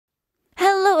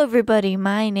everybody,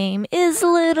 my name is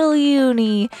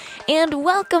Littleuni, and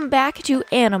welcome back to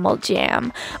Animal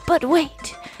Jam. But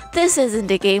wait, this isn't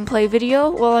a gameplay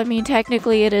video. Well, I mean,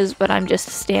 technically it is, but I'm just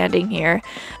standing here.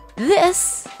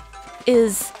 This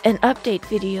is an update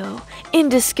video in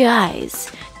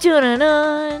disguise.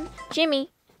 Dun-dun-dun.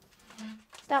 Jimmy,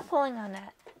 stop pulling on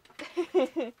that.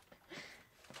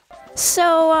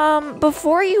 So,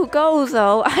 before you go,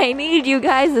 though, I need you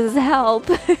guys' help.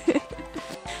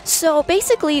 So,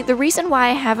 basically, the reason why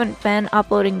I haven't been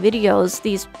uploading videos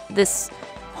this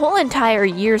whole entire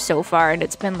year so far, and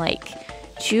it's been like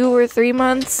 2 or 3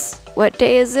 months. What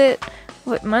day is it?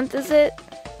 What month is it?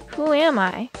 Who am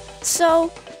I?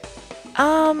 So,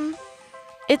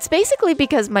 it's basically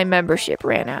because my membership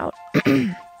ran out.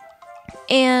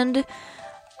 And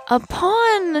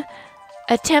upon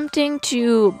attempting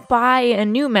to buy a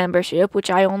new membership, which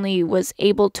I only was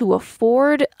able to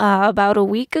afford about a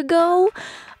week ago,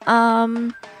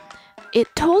 it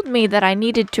told me that I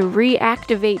needed to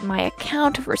reactivate my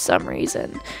account for some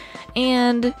reason.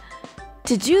 And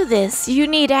to do this, you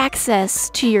need access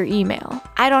to your email.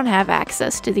 I don't have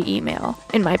access to the email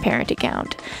in my parent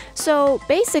account. So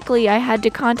basically, I had to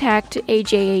contact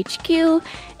AJHQ,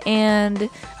 and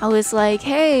I was like,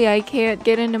 hey, I can't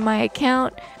get into my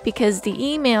account because the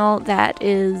email that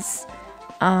is,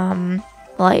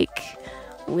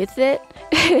 with it,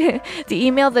 the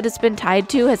email that it's been tied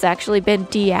to has actually been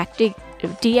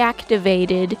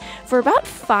deactivated for about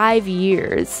 5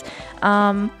 years.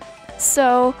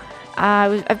 So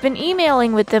I've been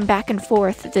emailing with them back and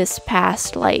forth this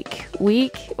past,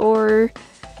 week or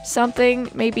something.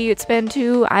 Maybe it's been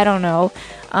 2, I don't know.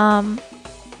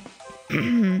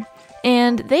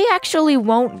 And they actually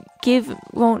won't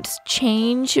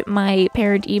change my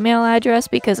parent email address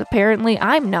because apparently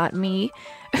I'm not me.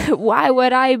 Why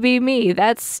would I be me?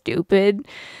 That's stupid.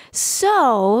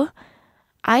 So,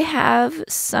 I have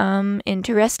some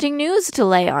interesting news to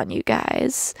lay on you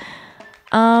guys.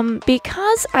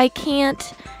 Because I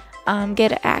can't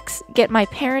get my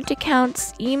parent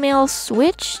account's email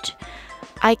switched,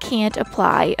 I can't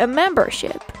apply a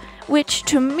membership. Which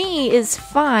to me is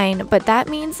fine, but that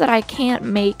means that I can't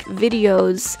make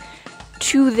videos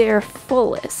to their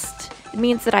fullest. It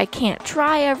means that I can't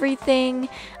try everything.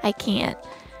 I can't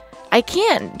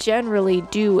generally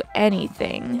do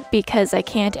anything because I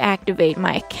can't activate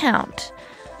my account.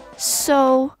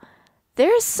 So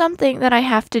there's something that I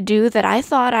have to do that I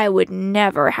thought I would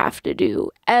never have to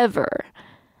do, ever.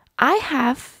 I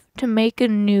have to make a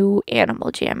new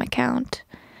Animal Jam account.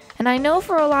 And I know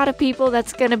for a lot of people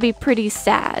that's gonna be pretty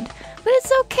sad, but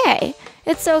it's okay.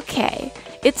 It's okay.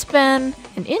 It's been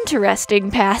an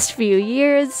interesting past few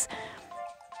years.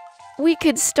 We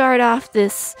could start off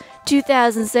this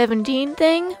 2017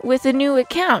 thing with a new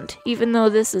account, even though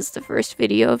this is the first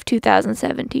video of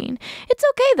 2017. It's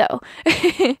okay though.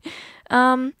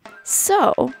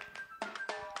 So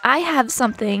I have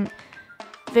something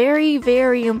very,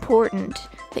 very important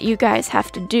that you guys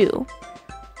have to do.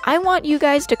 I want you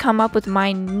guys to come up with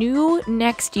my new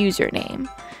next username.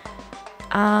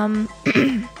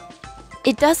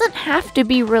 It doesn't have to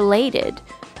be related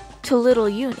to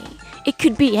Littleuni. It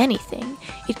could be anything.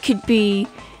 It could be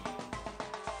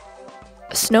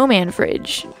a snowman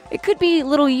fridge. It could be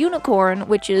Little Unicorn,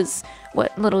 which is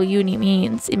what Littleuni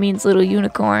means. It means little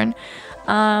unicorn.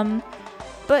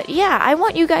 But yeah, I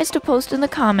want you guys to post in the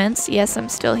comments. Yes, I'm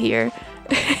still here.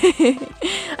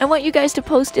 I want you guys to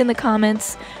post in the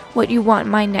comments what you want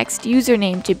my next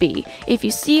username to be. If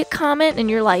you see a comment and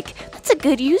you're like, that's a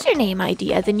good username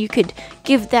idea, then you could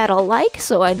give that a like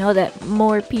so I know that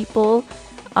more people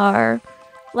are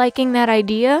liking that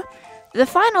idea. The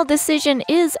final decision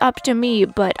is up to me,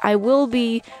 but I will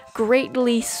be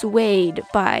greatly swayed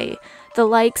by the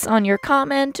likes on your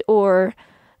comment or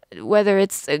whether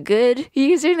it's a good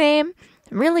username.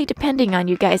 Really depending on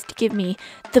you guys to give me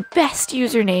the best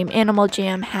username Animal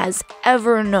Jam has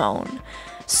ever known.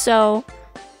 So,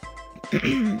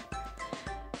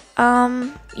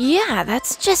 yeah,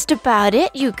 that's just about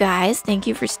it, you guys. Thank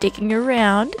you for sticking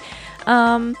around.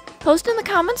 Post in the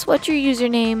comments what your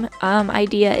username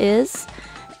idea is,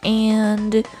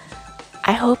 and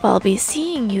I hope I'll be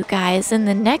seeing you guys in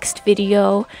the next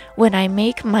video when I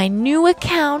make my new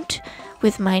account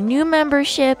with my new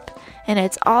membership, and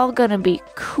it's all gonna be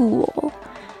cool.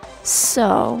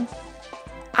 So,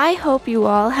 I hope you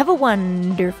all have a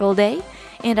wonderful day,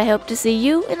 and I hope to see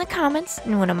you in the comments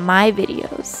in one of my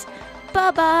videos.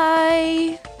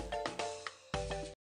 Bye-bye!